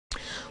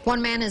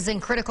One man is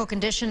in critical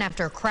condition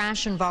after a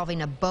crash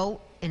involving a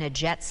boat and a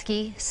jet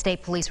ski.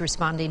 State police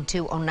responding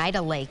to Oneida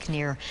Lake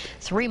near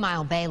 3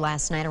 Mile Bay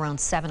last night around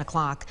 7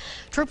 o'clock.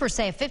 Troopers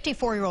say a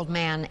 54-year-old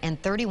man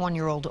and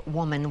 31-year-old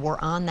woman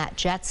were on that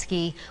jet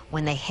ski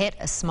when they hit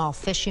a small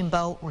fishing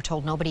boat. We're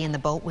told nobody in the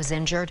boat was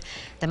injured.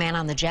 The man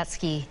on the jet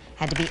ski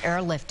had to be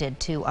airlifted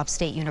to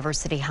Upstate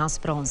University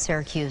Hospital in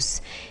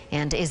Syracuse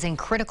and is in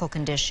critical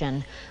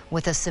condition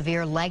with a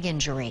severe leg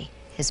injury.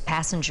 His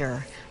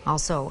passenger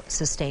also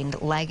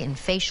sustained leg and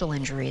facial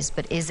injuries,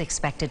 but is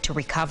expected to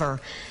recover.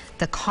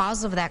 The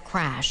cause of that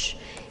crash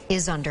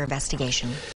is under investigation.